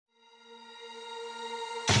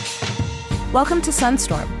Welcome to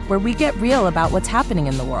Sunstorm, where we get real about what's happening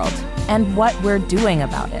in the world and what we're doing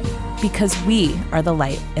about it, because we are the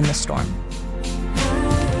light in the storm.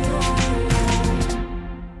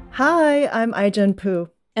 Hi, I'm Ai-jen Poo.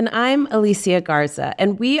 And I'm Alicia Garza,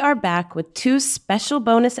 and we are back with 2 special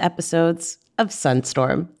bonus episodes of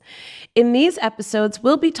Sunstorm. In these episodes,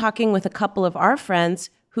 we'll be talking with a couple of our friends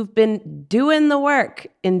who've been doing the work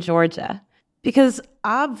in Georgia. Because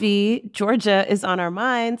obvi, Georgia is on our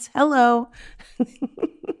minds. Hello.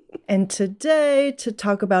 And today, to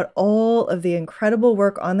talk about all of the incredible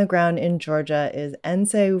work on the ground in Georgia is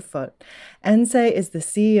Nsé Ufot. Nsé is the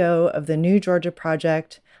CEO of the New Georgia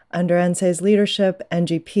Project. Under Nsé's leadership,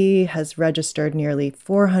 NGP has registered nearly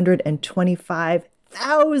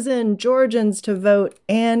 425,000 Georgians to vote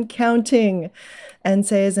and counting.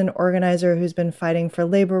 Nsé is an organizer who's been fighting for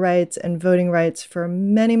labor rights and voting rights for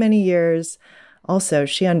many, many years. Also,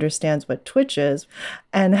 she understands what Twitch is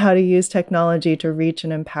and how to use technology to reach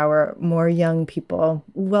and empower more young people.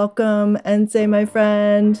 Welcome, Nsé, my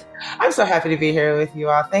friend. I'm so happy to be here with you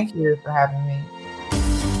all. Thank you for having me.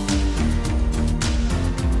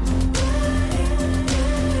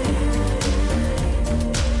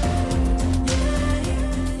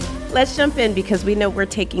 Let's jump in because we know we're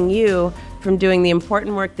taking you from doing the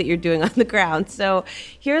important work that you're doing on the ground. So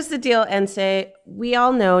here's the deal, Nsé. We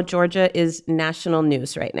all know Georgia is national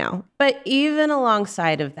news right now. But even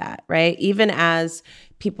alongside of that, right, even as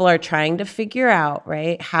people are trying to figure out,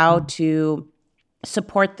 right, how to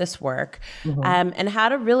support this work and how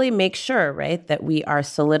to really make sure, right, that we are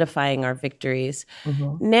solidifying our victories.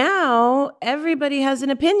 Now, everybody has an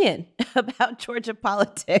opinion about Georgia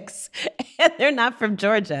politics, and they're not from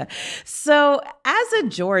Georgia. So as a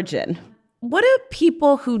Georgian, what do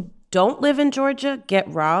people who don't live in Georgia get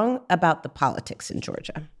wrong about the politics in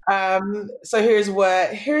Georgia? So here's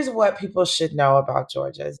what people should know about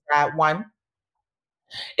Georgia is that one,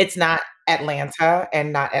 it's not Atlanta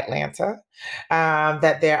and not Atlanta.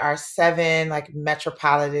 That there are 7 like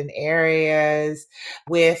metropolitan areas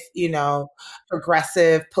with,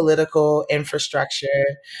 progressive political infrastructure,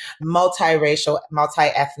 multiracial,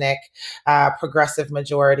 multi-ethnic, progressive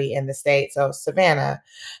majority in the state. So Savannah,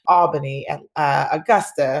 Albany,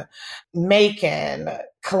 Augusta, Macon,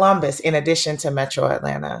 Columbus, in addition to Metro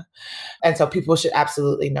Atlanta. And so people should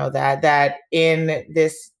absolutely know that in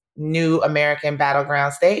this new American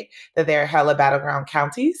battleground state, that there are hella battleground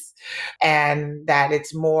counties, and that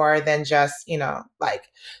it's more than just, like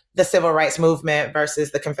the civil rights movement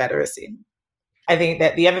versus the Confederacy. I think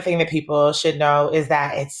that the other thing that people should know is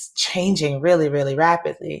that it's changing really, really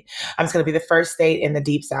rapidly. It's going to be the first state in the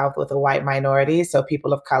Deep South with a white minority. So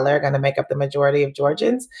people of color are going to make up the majority of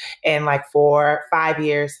Georgians in like 4-5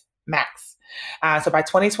 years max. So by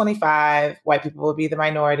 2025, white people will be the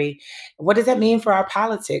minority. What does that mean for our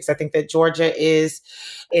politics? I think that Georgia is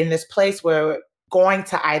in this place where we're going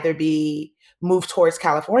to either be move towards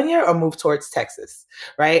California or move towards Texas,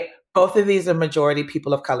 right? Both of these are majority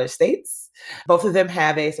people of color states. Both of them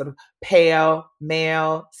have a sort of pale,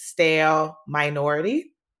 male, stale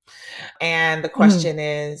minority. And the question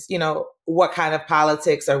is, what kind of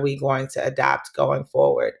politics are we going to adopt going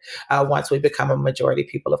forward once we become a majority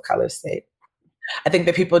people of color state? I think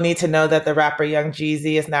that people need to know that the rapper Young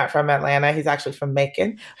Jeezy is not from Atlanta. He's actually from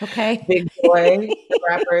Macon. Okay. Big Boy, the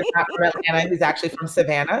rapper, is not from Atlanta. He's actually from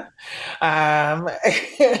Savannah. And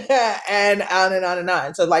on and on and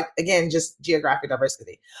on. So again, just geographic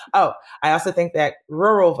diversity. Oh, I also think that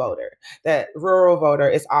rural voter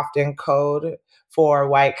is often code for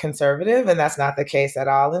white conservative, and that's not the case at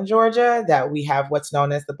all in Georgia, that we have what's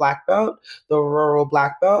known as the Black Belt, the rural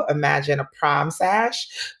Black Belt. Imagine a prom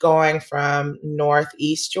sash going from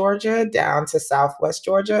northeast Georgia down to southwest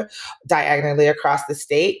Georgia, diagonally across the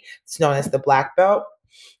state. It's known as the Black Belt.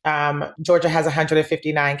 Georgia has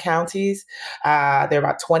 159 counties. There are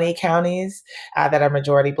about 20 counties that are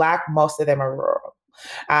majority Black. Most of them are rural.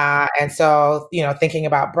 And so, thinking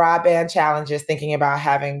about broadband challenges, thinking about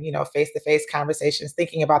having, face-to-face conversations,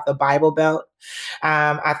 thinking about the Bible Belt,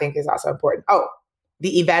 I think is also important. Oh,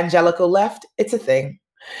 the evangelical left, it's a thing,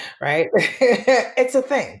 right? It's a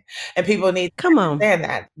thing. And people need to understand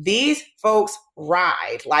that. These folks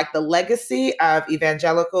ride like the legacy of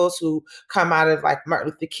evangelicals who come out of like Martin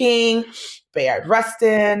Luther King, Bayard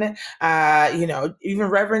Rustin, even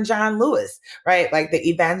Reverend John Lewis, right? Like the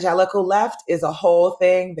evangelical left is a whole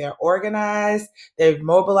thing. They're organized, they're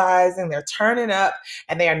mobilizing, they're turning up,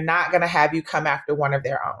 and they are not going to have you come after one of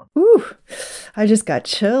their own. Ooh, I just got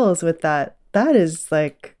chills with that. That is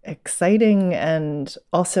like exciting and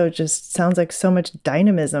also just sounds like so much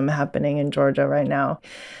dynamism happening in Georgia right now.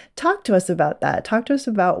 Talk to us about that. Talk to us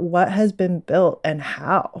about what has been built and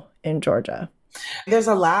how in Georgia. There's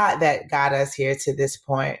a lot that got us here to this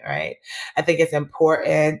point, right? I think it's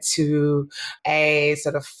important to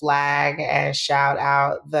sort of flag and shout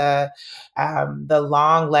out the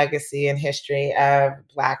long legacy and history of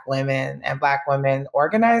Black women and Black women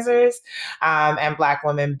organizers, and Black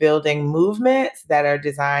women building movements that are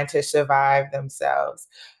designed to survive themselves.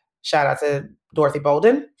 Shout out to Dorothy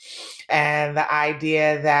Bolden and the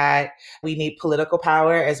idea that we need political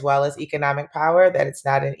power as well as economic power, that it's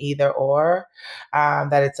not an either or,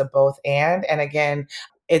 that it's a both and. And again,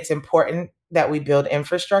 it's important that we build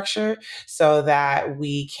infrastructure so that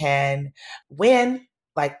we can win,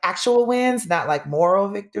 like actual wins, not like moral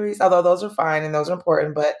victories, although those are fine and those are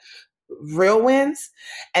important, but real wins,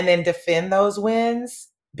 and then defend those wins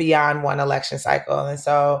beyond one election cycle. And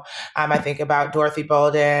so I think about Dorothy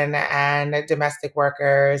Bolden and domestic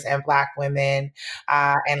workers and Black women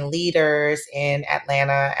and leaders in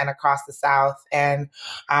Atlanta and across the South, and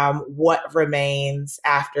what remains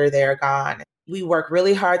after they're gone. We work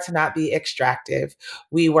really hard to not be extractive.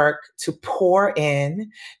 We work to pour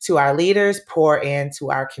in to our leaders, pour into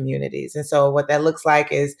our communities. And so what that looks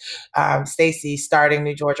like is Stacey starting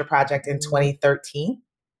New Georgia Project in 2013.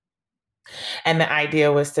 And the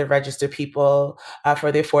idea was to register people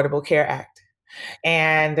for the Affordable Care Act.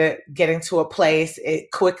 And getting to a place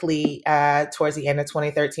quickly towards the end of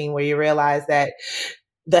 2013 where you realize that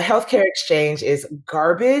the healthcare exchange is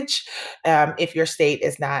garbage if your state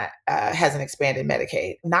is not hasn't expanded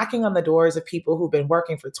Medicaid. Knocking on the doors of people who've been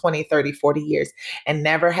working for 20, 30, 40 years and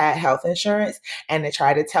never had health insurance, and to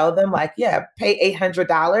try to tell them like, yeah, pay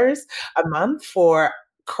 $800 a month for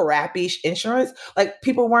crappy insurance. Like,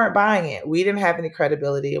 people weren't buying it. We didn't have any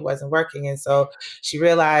credibility. It wasn't working. And so she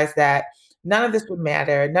realized that none of this would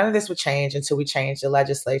matter. None of this would change until we changed the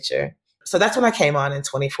legislature. So that's when I came on in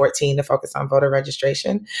 2014 to focus on voter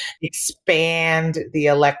registration, expand the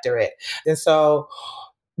electorate. And so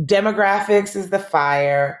demographics is the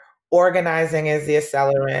fire, organizing is the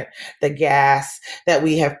accelerant, the gas that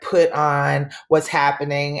we have put on what's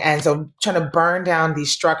happening. And so trying to burn down these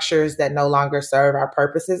structures that no longer serve our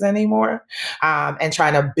purposes anymore, and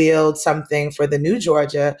trying to build something for the new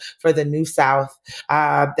Georgia, for the new South,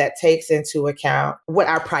 that takes into account what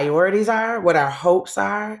our priorities are, what our hopes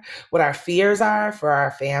are, what our fears are for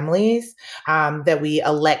our families, that we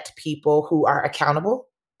elect people who are accountable,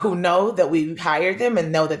 who know that we hired them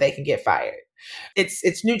and know that they can get fired.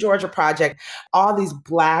 It's New Georgia Project, all these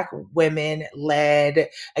Black women led,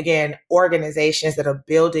 again, organizations that are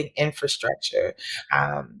building infrastructure.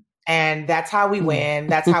 And that's how we win.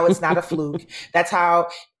 That's how it's not a fluke. That's how,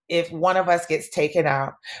 if one of us gets taken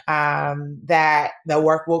out, that the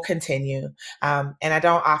work will continue. And I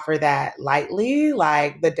don't offer that lightly.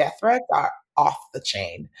 Like, the death threats are off the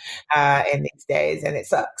chain in these days, and it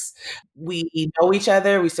sucks. We know each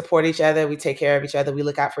other, we support each other, we take care of each other, we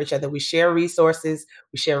look out for each other, we share resources,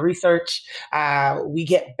 we share research, we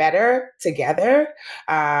get better together.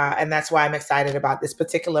 And that's why I'm excited about this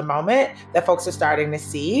particular moment, that folks are starting to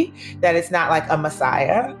see that it's not like a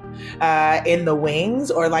messiah in the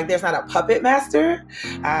wings, or like there's not a puppet master,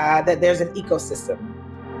 that there's an ecosystem.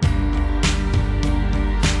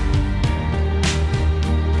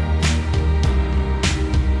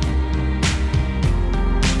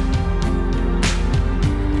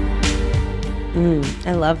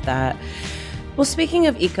 I love that. Well, speaking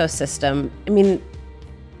of ecosystem, I mean,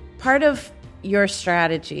 part of your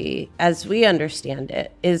strategy, as we understand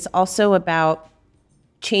it, is also about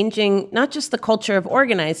changing not just the culture of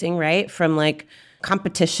organizing, right, from like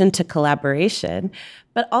competition to collaboration,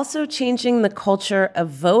 but also changing the culture of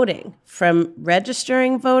voting, from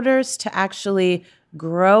registering voters to actually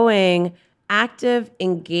growing active,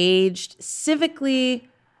 engaged, civically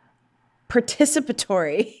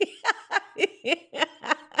participatory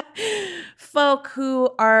folk who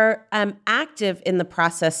are active in the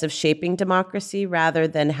process of shaping democracy rather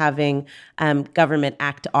than having government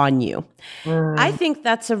act on you. I think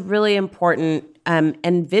that's a really important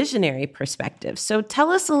and visionary perspective. So tell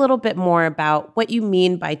us a little bit more about what you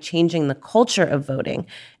mean by changing the culture of voting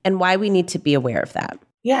and why we need to be aware of that.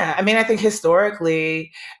 Yeah, I mean, I think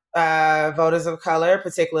historically, voters of color,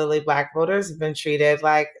 particularly Black voters, have been treated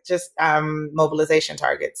like just mobilization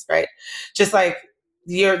targets, right? Just like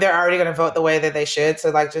they're already going to vote the way that they should. So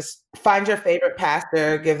like, just find your favorite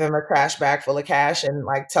pastor, give them a trash bag full of cash, and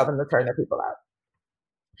like tell them to turn their people out.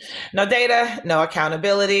 No data, no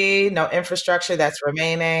accountability, no infrastructure that's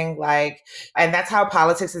remaining. And that's how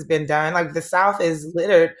politics has been done. Like the South is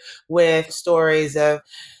littered with stories of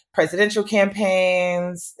presidential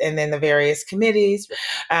campaigns and then the various committees.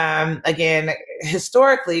 Again,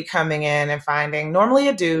 historically coming in and finding normally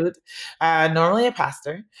a dude, normally a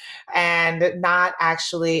pastor, and not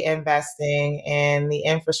actually investing in the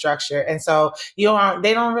infrastructure. And so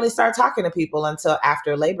they don't really start talking to people until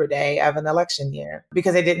after Labor Day of an election year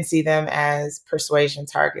because they didn't see them as persuasion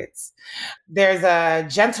targets. There's a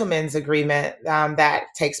gentleman's agreement that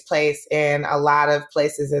takes place in a lot of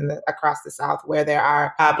places across the South where there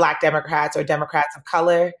are Black Democrats or Democrats of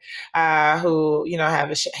color who, have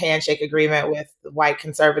a handshake agreement with white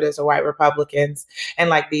conservatives or white Republicans.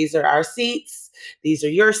 And these are our seats. These are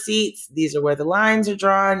your seats. These are where the lines are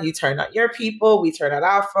drawn. You turn out your people. We turn out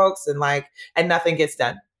our folks, and nothing gets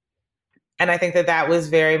done. And I think that was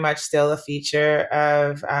very much still a feature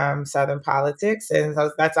of Southern politics. And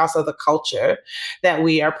so that's also the culture that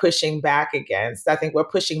we are pushing back against. I think we're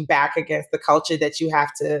pushing back against the culture that you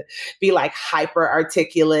have to be hyper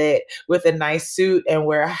articulate with a nice suit and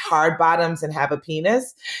wear hard bottoms and have a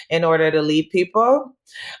penis in order to lead people.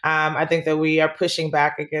 I think that we are pushing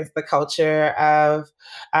back against the culture of,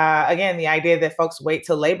 again, the idea that folks wait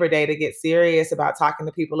till Labor Day to get serious about talking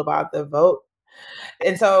to people about the vote.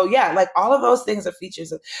 And so, all of those things are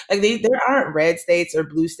features of there aren't red states or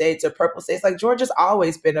blue states or purple states. Georgia's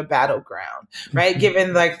always been a battleground, right?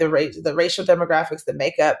 Given the racial demographics that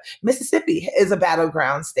make up Mississippi is a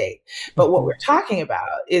battleground state. But what we're talking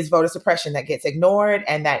about is voter suppression that gets ignored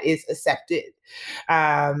and that is accepted.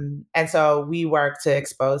 And so we work to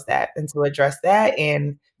expose that and to address that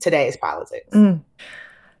in today's politics.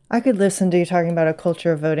 I could listen to you talking about a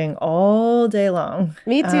culture of voting all day long.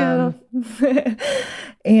 Me too.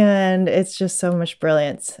 And it's just so much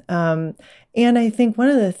brilliance. And I think one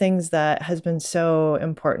of the things that has been so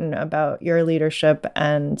important about your leadership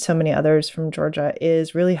and so many others from Georgia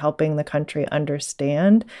is really helping the country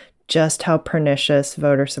understand just how pernicious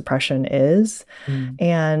voter suppression is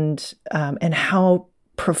and how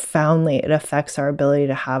profoundly it affects our ability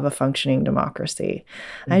to have a functioning democracy.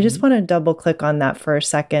 I just want to double click on that for a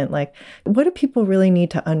second. What do people really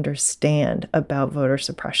need to understand about voter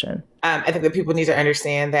suppression? I think that people need to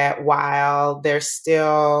understand that while there's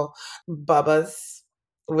still bubbas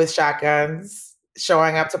with shotguns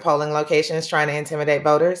showing up to polling locations trying to intimidate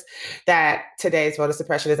voters, that today's voter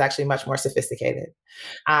suppression is actually much more sophisticated.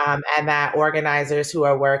 And that organizers who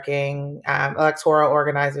are working, electoral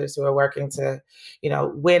organizers who are working to,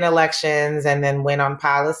 win elections and then win on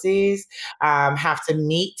policies, have to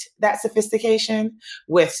meet that sophistication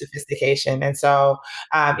with sophistication. And so,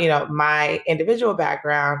 my individual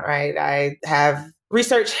background, right, I have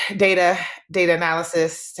research, data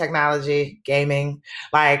analysis, technology, gaming,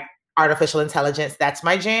 artificial intelligence. That's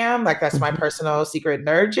my jam. That's my personal secret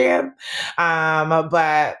nerd jam.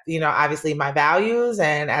 But, obviously my values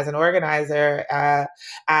and as an organizer,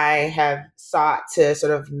 I have sought to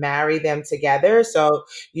sort of marry them together. So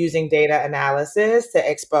using data analysis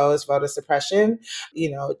to expose voter suppression,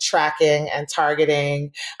 tracking and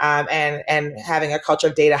targeting, and having a culture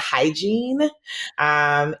of data hygiene,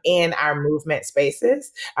 in our movement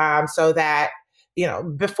spaces, so that,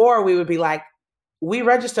 before we would be we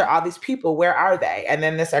register all these people, where are they? And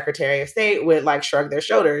then the Secretary of State would shrug their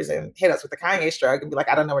shoulders and hit us with the Kanye shrug and be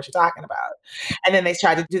I don't know what you're talking about. And then they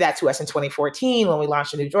tried to do that to us in 2014 when we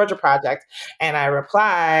launched a New Georgia Project. And I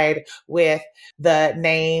replied with the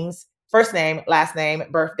names, first name, last name,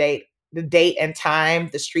 birth date, the date and time,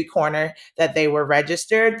 the street corner that they were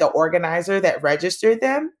registered, the organizer that registered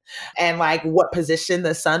them, and what position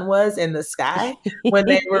the sun was in the sky when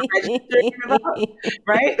they were registering them up,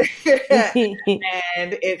 right?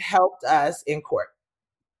 And it helped us in court.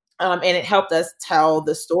 And it helped us tell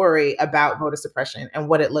the story about voter suppression and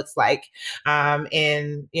what it looks like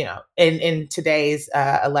in today's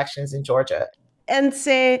elections in Georgia.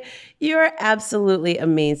 Nsé, you're absolutely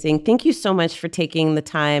amazing. Thank you so much for taking the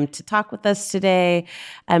time to talk with us today.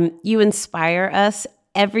 You inspire us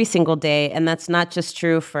every single day, and that's not just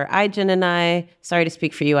true for Ai-jen and I. Sorry to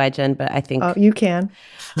speak for you, Ai-jen, but I think you can.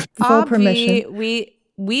 Full permission.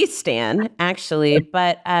 We stand, actually,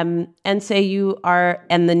 but Nsé, you are,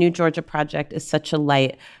 and the New Georgia Project is such a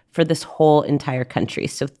light for this whole entire country.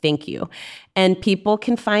 So thank you. And people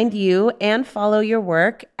can find you and follow your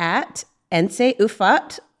work at Nsé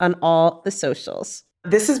Ufot on all the socials.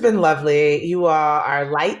 This has been lovely. You all are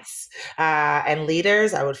lights and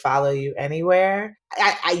leaders. I would follow you anywhere.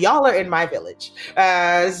 Y'all are in my village.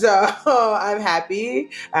 So I'm happy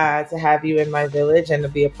to have you in my village and to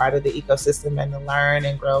be a part of the ecosystem and to learn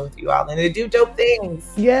and grow with you all and to do dope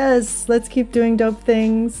things. Yes, let's keep doing dope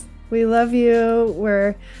things. We love you.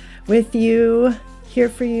 We're with you, here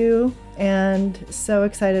for you, and so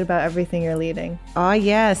excited about everything you're leading. Oh,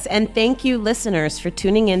 yes. And thank you, listeners, for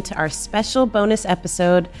tuning in to our special bonus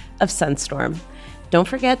episode of Sunstorm. Don't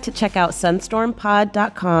forget to check out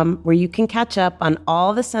sunstormpod.com, where you can catch up on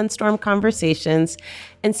all the Sunstorm conversations,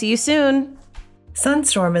 and see you soon.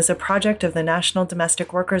 Sunstorm is a project of the National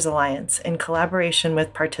Domestic Workers Alliance in collaboration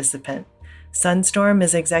with Participant. Sunstorm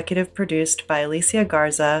is executive produced by Alicia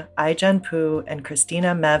Garza, Ai-jen Poo, and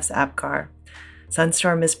Christina Mevs Apkar.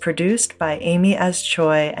 Sunstorm is produced by Amy S.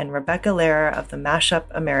 Choi and Rebecca Lehrer of the Mashup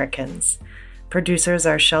Americans. Producers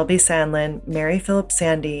are Shelby Sandlin, Mary Phillips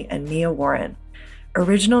Sandy, and Mia Warren.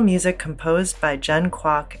 Original music composed by Jen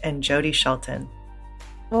Kwok and Jody Shelton.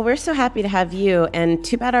 Well, we're so happy to have you, and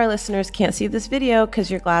too bad our listeners can't see this video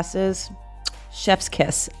because your glasses, chef's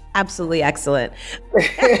kiss, absolutely excellent.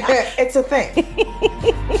 It's a thing.